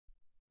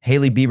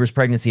Hailey Bieber's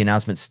pregnancy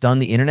announcement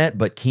stunned the internet,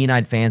 but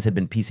keen-eyed fans had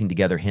been piecing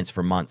together hints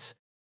for months.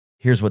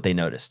 Here's what they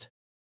noticed.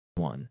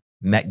 1.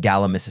 Met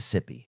Gala,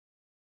 Mississippi.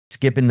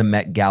 Skipping the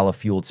Met Gala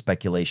fueled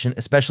speculation,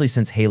 especially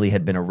since Hailey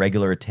had been a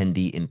regular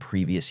attendee in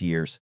previous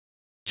years.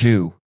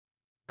 2.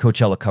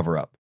 Coachella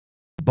cover-up.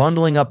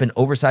 Bundling up in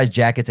oversized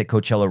jackets at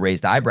Coachella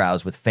raised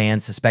eyebrows, with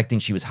fans suspecting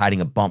she was hiding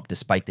a bump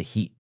despite the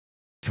heat.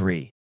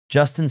 3.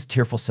 Justin's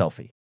tearful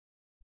selfie.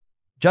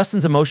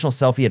 Justin's emotional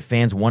selfie had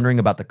fans wondering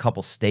about the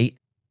couple's state,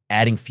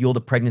 adding fuel to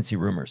pregnancy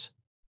rumors.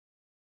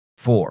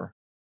 4.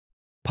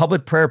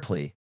 Public prayer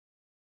plea.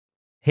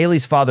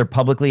 Hailey's father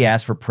publicly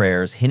asked for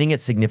prayers, hinting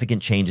at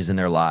significant changes in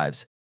their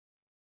lives.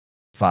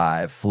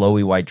 5.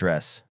 Flowy white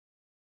dress.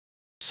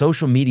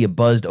 Social media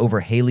buzzed over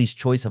Hailey's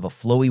choice of a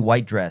flowy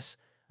white dress,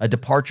 a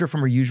departure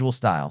from her usual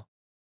style.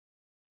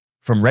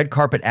 From red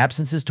carpet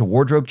absences to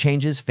wardrobe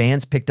changes,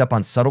 fans picked up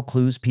on subtle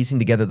clues, piecing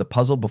together the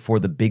puzzle before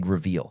the big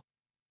reveal.